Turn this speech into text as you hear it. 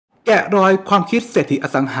แกะรอยความคิดเศรษฐีอ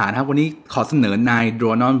สังหาครับวันนี้ขอเสนอนายโด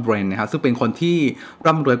นัลด์เบรนนะครับซึ่งเป็นคนที่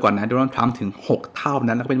ร่ำรวยกว่านายโดนัลด์ทรัมป์ถึง6เท่า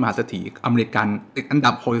นั้นแล้วก็เป็นมหาเศรษฐีอเมริกันติดอัน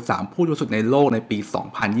ดับ63ผู้รวยสุดในโลกในปี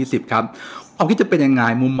2020ครับความคิดจะเป็นยังไง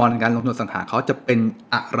มุมมองในการลงทุนอสังหาเขาจะเป็น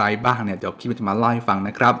อะไรบ้างเนี่ยเดี๋ยวคลิปจะมาเล่าให้ฟังน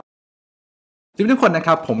ะครับสวัสดีทุกคนนะค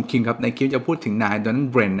รับผมคิงครับในคลิปจะพูดถึงนายโดนัล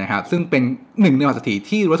ด์เบรนนะครับซึ่งเป็นหนึ่งในมหาเศรษฐี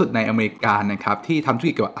ที่รวยสุดในอเมริกานะครับที่ทำธุร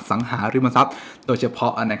กิจเกี่ยวกับอสังหาริมทรัพย์โดยเฉพา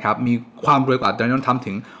ะนะครับมีความรวยกว่าโดนัลด์ทรัมป์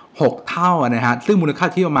ถึง6เท่านะฮะซึ่งมูลค่า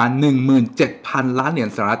ที่ประมาณ 17,000 ล้านเหรียญ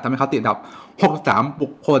สหรัฐทำให้เขาติดอันดับ63บุ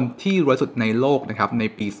คคลที่รวยสุดในโลกนะครับใน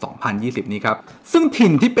ปี2020นี้ครับซึ่งถิ่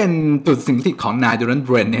นที่เป็นจุดสิงสถิตของนายโดนัลด์เบ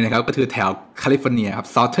รนเนี่ยนะครับก็คือแถวแคลิฟอร์เนียครับ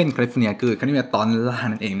Southern California คือแคลิฟอร์เนียตอนล่าง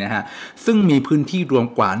นั่นเองนะฮะซึ่งมีพื้นที่รวม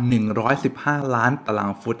กว่า115ล้านตารา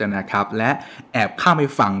งฟุตนะครับและแอบข้ามไป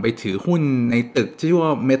ฝั่งไปถือหุ้นในตึกที่ชื่อว่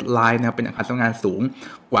าเมดไลน์นะครับเป็นอาคารทำงานสูง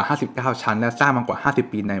กว่า59ชั้นและสร้างมากว่า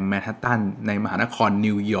50ปีในแมนฮัตตันในมหานคร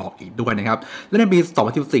นิวยอร์กอีกด้วยนะครับและในปี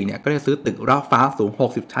2014เนี่ยก็ได้ซื้อตึกรอบฟ้าสูง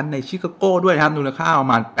60ชั้นในชิคาโกด้วยครับมูลค่าประ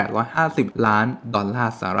มาณ850ล้านดอลลา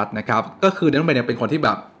ร์สหรัฐนะครับก็คือเดนเบรนเป็นคนที่แบ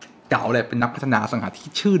บเก่าเลยเป็นนักพัฒนาอสังหาที่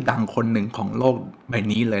ชื่อดังคนหนึ่งของโลกใบ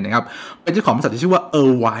นี้เลยนะครับเป็นเจ้าของบริษัทที่ชื่อว่า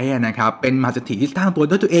ไวนะครับเป็นมหาเศรษฐีที่สร้างตัว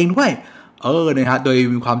ด้วยตัวเองด้วยนะครับโดย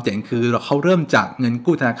มีความเจ๋งคือเขาเริ่มจากเงิน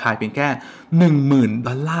กู้ธนาคารเพียงแค่ 10,000 ด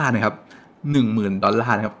อลลาร์นะครับ10,000 ดอลลา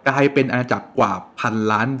ร์นะครับกลายเป็นอาณาจักรกว่า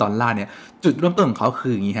1,000 ล้านดอลลาร์เนี่ยจุดเริ่มต้นของเขาคื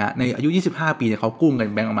ออย่างนี้ฮะในอายุ25ปีเนี่ยเขากู้เงิน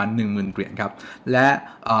แบงก์ประมาณ 10,000 เหรียญครับและ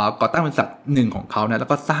ก่อตั้งบริษัทหนึ่งของเขานะแล้ว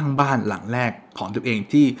ก็สร้างบ้านหลังแรกของตัวเอง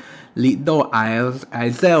ที่ Lido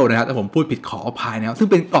Isle นะครับถ้าผมพูดผิดขออภัยนะครับซึ่ง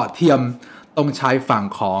เป็นเกาะเทียมตรงชายฝั่ง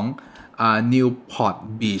ของนิวพอร์ต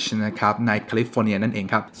บีชนะครับในแคลิฟอร์เนียนั่นเอง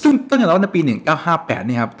ครับซึ่งต้นอย่างแล้วในปี1958เ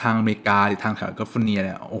นี่ยครับทางอเมริกาหรือทางแคลิฟอร์เนียเ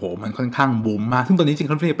นี่ยโอ้โหมันค่อนข้างบูมมากซึ่งตอนนี้จริงแ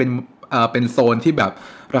คลิฟอร์เนียเป็นโซนที่แบบ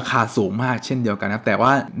ราคาสูงมากเช่นเดียวกันนะแต่ว่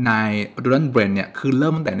านายโดนัลด์เบรนเนี่ยคือเริ่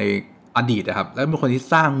มตั้งแต่ในอดีตนะครับและเป็นคนที่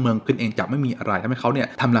สร้างเมืองขึ้นเองจากไม่มีอะไรทำให้เขาเนี่ย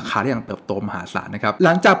ทำราคาได้อย่างเติบโตมหาศาลนะครับห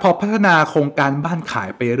ลังจากพอพัฒนาโครงการบ้านขาย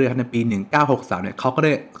ไปเรื่อยในปี1963เนี่ยเขาก็ไ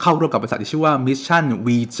ด้เข้าร่วมกับบริษัทที่ชื่อว่า Mission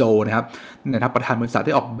Vijo นะครับประธานบริษัทไ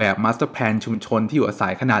ด้ออกแบบมาสเตอร์แพลนชุมชนที่อยู่อาศั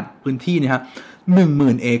ยขนาดพื้นที่นะครับ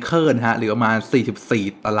10,000 เอเคอร์นะฮะหรือประมาณ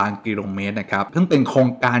44 ตารางกิโลเมตรนะครับซึ่งเป็นโครง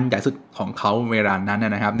การใหญ่สุดของเขาเวลานั้นน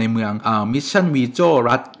ะครับในเมืองมิชชั่นวีโจ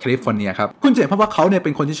รัฐแคลิฟอร์เนียครับคุณจะเห็นเพราะว่าเขาเนี่ยเ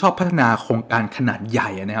ป็นคนที่ชอบพัฒนาโครงการขนาดใหญ่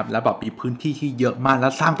นะครับและแบบมีพื้นที่ที่เยอะมากและ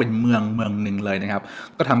สร้างเป็นเมืองหนึ่งเลยนะครับ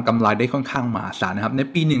ก็ทำกำไรได้ค่อนข้างมหาศาลนะครับใน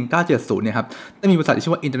ปี1970เนี่ยครับได้มีบริษัทที่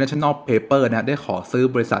ชื่อว่า International Paper นะได้ขอซื้อ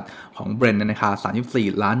บริษัทของเบรนในราคา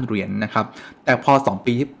34 ล้านเหรียญนะครับแต่พอ2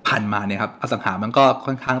ปีที่ผ่านมาเนี่ยครับอสังหามันก็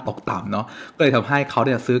ค่อนข้างตกต่ำเนาะก็เลยทำให้เขาเ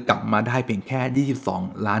นี่ยซื้อกลับมาได้เพียงแค่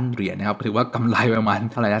22 ล้านเหรียญนะครับถือว่ากำไรประมาณ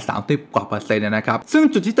เท่าไหร่นะ30 กว่าเปอร์เซ็นต์นะครับซึ่ง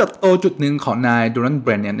จุดที่เติบโตจุดหนึ่งของนายโดนัลด์เบ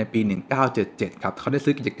รนเนี่ยในปี1977ครับเขาได้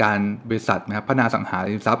ซื้อกิจการบริษัทนะครับพัฒนาอสังหา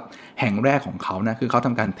ริมทรัพย์แห่งแรกของเขานะคือเขาท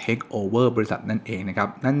ำการ take over บริษัทนั่นเองนะครับ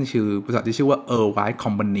นั่นคือบริษัทที่ชื่อว่าIrvine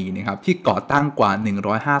Company นะครับที่ก่อตั้งกว่า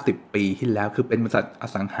150 ปีที่แล้วคือเป็นบริษัทอ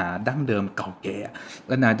สังหาดั้งเดิมเก่าแก่แ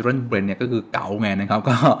ละนายโดนัลด์เบรนเนี่ยก็คือเก่าไงนะครับ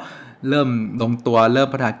ก็เริ่มลงตัวเริ่ม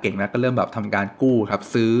พัฒนาเก่งแล้วก็เริ่มแบบทำการกู้ครับ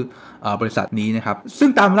ซื้อบริษัทนี้นะครับซึ่ง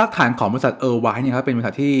ตามรากฐานของบริษัทไวเนี่ยครับเป็นบริ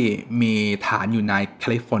ษัทที่มีฐานอยู่ในแค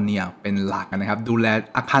ลิฟอร์เนียเป็นหลักนะครับดูแล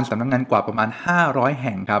อาคารสำนักงานกว่าประมาณ500 แ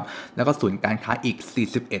ห่งครับแล้วก็ศูนย์การค้าอีก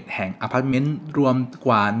41 แห่งอพาร์ตเมนต์รวมก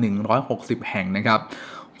ว่า160 แห่งนะครับ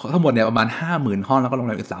ทั้งหมดเนี่ยประมาณ 50,000 ห้องแล้วก็โรงแ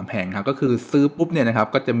รมอีก3 แห่งครับก็คือซื้อปุ๊บเนี่ยนะครับ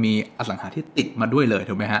ก็จะมีอสังหาที่ติดมาด้วยเลย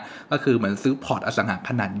ถูกไหมฮะก็คือเหมือนซื้อพอร์ตอสังหา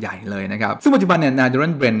ขนาดใหญ่เลยนะครับซึ่งปัจจุบันเนี่ยนายโดนั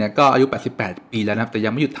ลด์เบรนเนี่ยก็อายุ88 ปีแล้วนะครับแต่ยั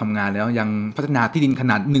งไม่หยุดทำงานแล้วยังพัฒนาที่ดินข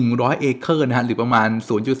นาด100 เอเคอร์นะฮะหรือประมาณ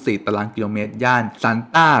 0.4 ตารางกิโลเมตรย่านซาน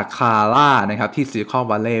ตาคลาร่านะครับที่ซิลิคอน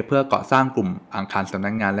วัลเลย์เพื่อก่อสร้างกลุ่มอาคารสำ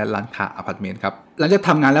นักงานและร้านค้าอพาร์ตเมนต์ครับหลังจาก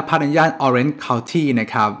ทำงานและพัฒนาย่าน Orange County นะ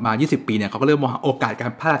ครับมา20 ปีเนี่ยเขาก็เริ่มมองโอกาสกา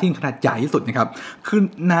รพัฒนาที่ดินขนาดใหญ่ที่สุดนะครับคือ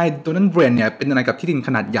นายโดนัลด์เบรนเนี่ยเป็นอะไรกับที่ดินข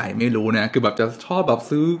นาดใหญ่ไม่รู้นะคือแบบจะชอบแบบ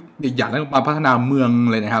ซื้อใหญ่ๆแล้วมาพัฒนาเมือง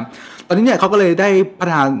เลยนะครับตอนนี้เนี่ยเขาก็เลยได้พัฒ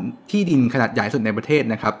นาที่ดินขนาดใหญ่สุดในประเทศ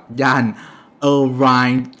นะครับย่าน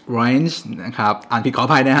Irvine Range นะครับอ่านผิดขออ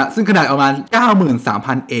ภัยนะฮะซึ่งขนาดประมาณ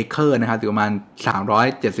 93,000 เอเคอร์นะครับหรือประมาณ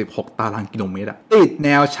376 ตารางกิโลเมตรติดแน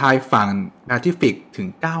วชายฝั่งแปซิฟิกถึง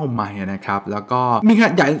9 ไมล์นะครับแล้วก็มีขน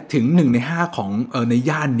าดใหญ่ถึง1 ใน 5ของใน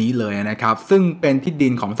ย่านนี้เลยนะครับซึ่งเป็นที่ดิ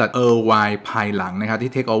นของบริษัทภายหลังนะครับ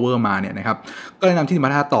ที่เทคโอเวอร์มาเนี่ยนะครับก็ได้นำที่ดินมา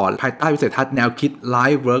พัฒนาต่อภายใต้วิสัยทัศน์แนวคิด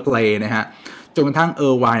Live Work Lay นะฮะจนกระทั่ง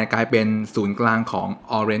Irvineกลายเป็นศูนย์กลางของ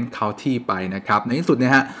Orange County ไปนะครับในที่สุดน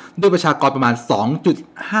ะฮะด้วยประชากรประมาณ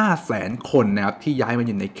 2.5 แสนคนนะครับที่ย้ายมาอ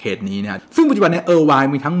ยู่ในเขตนี้นะซึ่งปัจจุบันในIrvine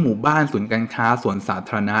มีทั้งหมู่บ้านศูนย์การค้าสวนสาธ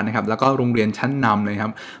ารณะนะครับแล้วก็โรงเรียนชั้นนำเลยครั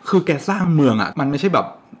บคือแกสร้างเมืองอ่ะมันไม่ใช่แบบ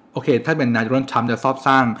โอเคถ้าเป็นนายโดนัลด์ทรัมป์จะชอบส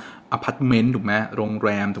ร้าง อพาร์ตเมนต์ถูกไหมโรงแร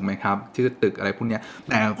มถูกไหมครับชื่อตึกอะไรพวกนี้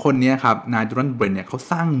แต่คนนี้ครับนายโดนัลด์ เบรนเนี่ยเขา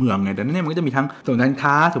สร้างเมืองไงดังนั้นเนี่ยมันก็จะมีทั้งสวนการ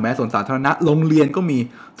ค้าถูกไหมสวนสาธารณะโรงเรียนก็มี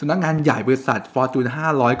สำนักงานใหญ่บริษัท Fortune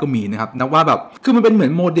 500 ก็มีนะครับนับว่าแบบคือมันเป็นเหมือ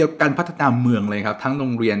นโมเดลการพัฒนาเมืองเลยครับทั้งโร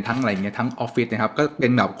งเรียนทั้งอะไรเงี้ยทั้งออฟฟิศนะครับก็เป็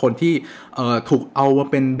นแบบคนที่ถูกเอามา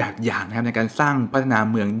เป็นแบบอย่างนะครับในการสร้างพัฒนา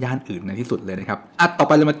เมืองย่านอื่นในที่สุดเลยนะครับต่อไ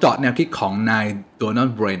ปเรามาเจาะแนวคิดของนายโดนัล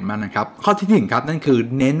ด์ เบรนมากนะครับข้อที่1ครับนั่นคือ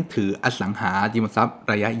เน้นถืออสังหาริมทรัพย์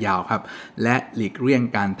ระยะยาวครับและหลีกเลี่ยง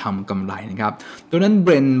การทำกำไรนะครับโดนัลด์ เบ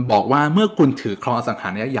รนบอกว่าเมื่อคุณถือครองอสังหา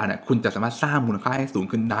ระยะยาวเนี่ยคุณจะสามารถสร้างมูลค่าให้สูง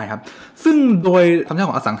ขึ้นได้ครับซึ่งโดยธรรมชาติ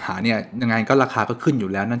ของอสังหาเนี่ยยังไงก็ราคาก็ขึ้นอยู่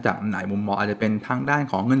แล้วนั่นจากหลายมุมมองอาจจะเป็นทางด้าน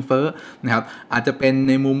ของเงินเฟ้อนะครับอาจจะเป็นใ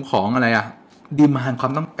นมุมของอะไรดีมานควา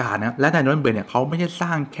มต้องการนะและนายโดนัลด์ เบรนเนี่ยเขาไม่ใช่สร้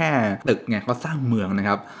างแค่ตึกไงเขาสร้างเมืองนะค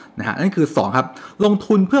รับนั่นคือ2ครับลง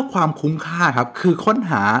ทุนเพื่อความคุ้มค่าครับคือค้น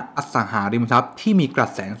หาอสังหาริมทรัพย์ที่มีกระ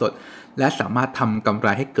แสสดและสามารถทำกำไร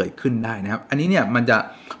ให้เกิดขึ้นได้นะครับอันนี้เนี่ยมันจะ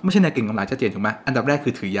ไม่ใช่ในเก่งกำไรชัดเจนถูกไหมอันดับแรกคื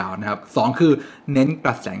อถือยาวนะครับ2คือเน้นก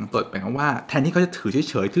ระแสสดหมายความว่าแทนที่เขาจะถือ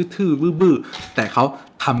เฉยๆทื่อๆบื้อๆแต่เขา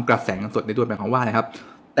ทำกระแสสดได้ด้วยหมายความว่านะครับ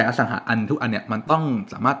แต่อสังหาทุกอันเนี่ยมันต้อง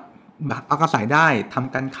สามารถพักอาศัยได้ท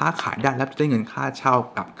ำการค้าขายได้และจะได้เงินค่าเช่า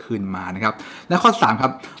กลับคืนมานะครับและข้อ3ครั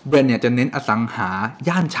บเบรนเนี่ยจะเน้นอสังหา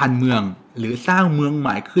ย่านชานเมืองหรือสร้างเมืองให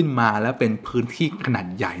ม่ขึ้นมาแล้วเป็นพื้นที่ขนาด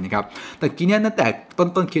ใหญ่นะครับแต่กี้เนี่ยตั้งแต่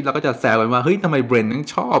ต้นคลิปเราก็จะแซวกันว่าเฮ้ยทำไมเบรนถึง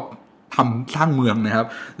ชอบสร้างเมืองนะครับ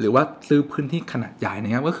หรือว่าซื้อพื้นที่ขนาดใหญ่น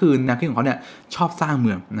ะครับก็คือแนวคิดของเขาเนี่ยชอบสร้างเ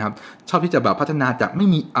มืองนะครับชอบที่จะแบบพัฒนาจากไม่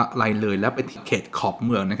มีอะไรเลยแล้วเป็นเขตขอบเ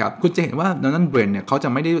มืองนะครับคุณจะเห็นว่าดังนั้นเบรนเนี่ยเขาจะ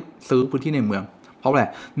ไม่ได้ซื้อพื้นที่ในเมืองเพราะอะไร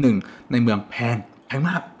1ในเมืองแพงม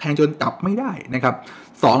ากแพงจนกลับไม่ได้นะครับ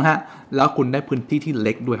2ฮะแล้วคุณได้พื้นที่ที่เ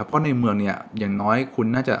ล็กด้วยครับเพราะในเมืองเนี่ยอย่างน้อยคุณ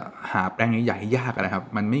น่าจะหาแปลงใหญ่ๆยากนะครับ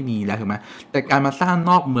มันไม่มีแล้วถูกไหมแต่การมาสร้าง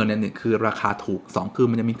นอกเมืองเนี่ย1คือราคาถูก2คือ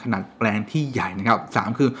มันจะมีขนาดแปลงที่ใหญ่นะครับ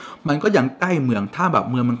3คือมันก็ยังใกล้เมืองถ้าแบบ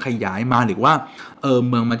เมืองมันขยายมาหรือว่า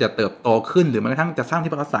เมืองมันจะเติบโตขึ้นหรือแม้กระทั่งจะสร้าง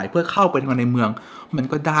ที่พักอาศัยเพื่อเข้าไปทำงานในเมืองมัน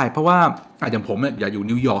ก็ได้เพราะว่าอย่างผมเนี่ยอยากอยู่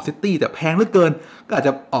นิวยอร์กซิตี้แต่แพงเหลือเกินก็อาจจ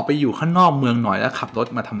ะออกไปอยู่ข้างนอกเมืองหน่อยแล้วขับรถ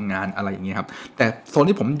มาทำงานอะไรอย่างเงี้ยครับแต่โซน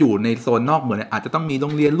ที่ผมอยู่ในโซนนอกเมืองเนี่ยอาจจะต้องมีโร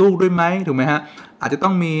งเรียนลูกด้วยไหมถูกไหมฮะอาจจะต้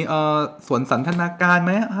องมีสวนสันทนาการไห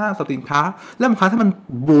มห้างสรรพสินค้าและบางครั้งถ้ามัน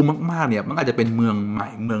บูมมากๆเนี่ยมันอาจจะเป็นเมืองใหม่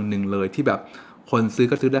เมืองหนึ่งเลยที่แบบคนซื้อ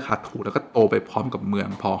ก็ซื้อราคาถูกแล้วก็โตไปพร้อมกับเมือง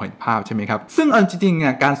พอเห็นภาพใช่ไหมครับซึ่งจริง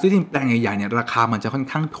ๆการซื้อที่แปลงใหญ่ๆเนี่ยราคามันจะค่อน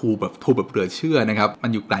ข้างถูกแบบเหลือเชื่อนะครับมัน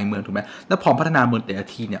อยู่ไกลเมืองถูกไหมแล้วพอพัฒนาเมืองแต่ละ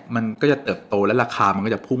ทีเนี่ยมันก็จะเติบโตและราคามัน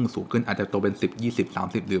ก็จะพุ่งสูงขึ้นอาจจะโตเป็น10 20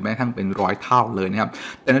 30หรือแม้กระทั่งเป็น100 เท่าเลยนะครับ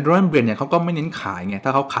แต่ในโดนัลด์ เบรนเนี่ยเขาก็ไม่เน้นขายไงถ้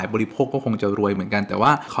าเขาขายบริโภคก็คงจะรวยเหมือนกันแต่ว่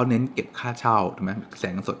าเขาเน้นเก็บค่าเช่าถูกไหมแส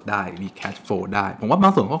งสดได้มี cash flow ได้ผมว่าบา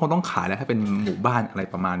งส่วนก็คงต้องขายแล้วถ้าเป็นหมู่บ้านอะไร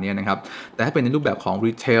ประมาณนี้นะครับแต่ถ้าเป็นในรูปแบบของ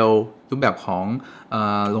รีเทลรูปแบบของ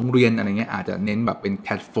โรงเรียนอะไรเงี้ยอาจจะเน้นแบบเป็น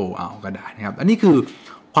cash flow เอาก็ได้นะครับอันนี้คือ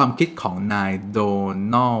ความคิดของนายโด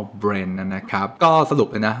นัลด์ เบรนนะครับก็สรุป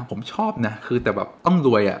เลยนะผมชอบนะคือแต่แบบต้องร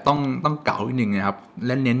วยต้องเก๋าอีกหนึ่งนะครับแ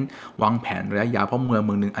ละเน้นวางแผนระยะยาวเพราะเมือ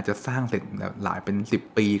งหนึ่งอาจจะสร้างเสร็จหลายเป็น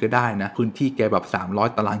10 ปีก็ได้นะพื้นที่แกแบบ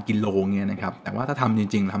300 ตารางกิโลเงี้ยนะครับแต่ว่าถ้าทำจ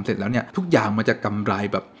ริงๆทำเสร็จแล้วเนี่ยทุกอย่างมันจะกำไร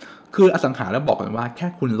แบบคืออสังหาแล้วบอกกันว่าแค่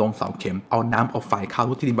คุณลงเสาเข็มเอาน้ำเอาไฟเข้า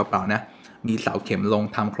ทุกที่ดินเปล่าๆนะมีเสาเข็มลง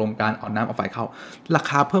ทำโครงการเอาน้ำเอาไฟเข้ารา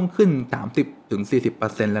คาเพิ่มขึ้น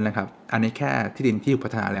 30-40% แล้วนะครับอันนี้แค่ที่ดินที่พั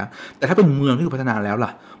ฒนาแล้วแต่ถ้าเป็นเมืองที่พัฒนาแล้วล่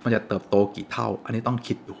ะมันจะเติบโตกี่เท่าอันนี้ต้อง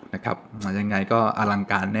คิดดูนะครับยังไงก็อลัง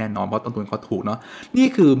การแน่นอนเพราะต้นทุนเขาถูกเนาะนี่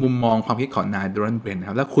คือมุมมองความคิดของนายโดนัลด์ เบรนนะค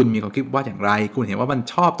รับแล้วคุณมีความคิดว่าอย่างไรคุณเห็นว่ามัน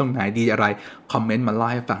ชอบตรงไหนดีอะไรคอมเมนต์มาเล่า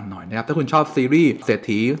ให้ฟังหน่อยนะครับถ้าคุณชอบซีรีส์เศรษ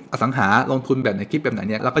ฐีอสังหาลงทุนแบบไหนคลิปแบบไหน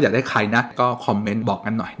เนี่ยแล้วก็อยากได้ใครนะก็คอมเมนต์บอก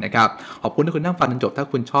กันหน่อยนะครับขอบคุณที่คุณนั่งฟังจนจบถ้า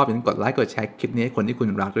คุณชอบอย่าลืมกดไลค์กดแชร์คลิปนี้ให้คนที่คุณ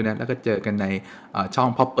รักด้วยนะแล้วก็เจอกันในช่อง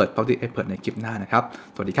พอเปิด Public Expert ในคลิปหน้านะครับ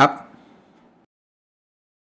สวัสดีครับ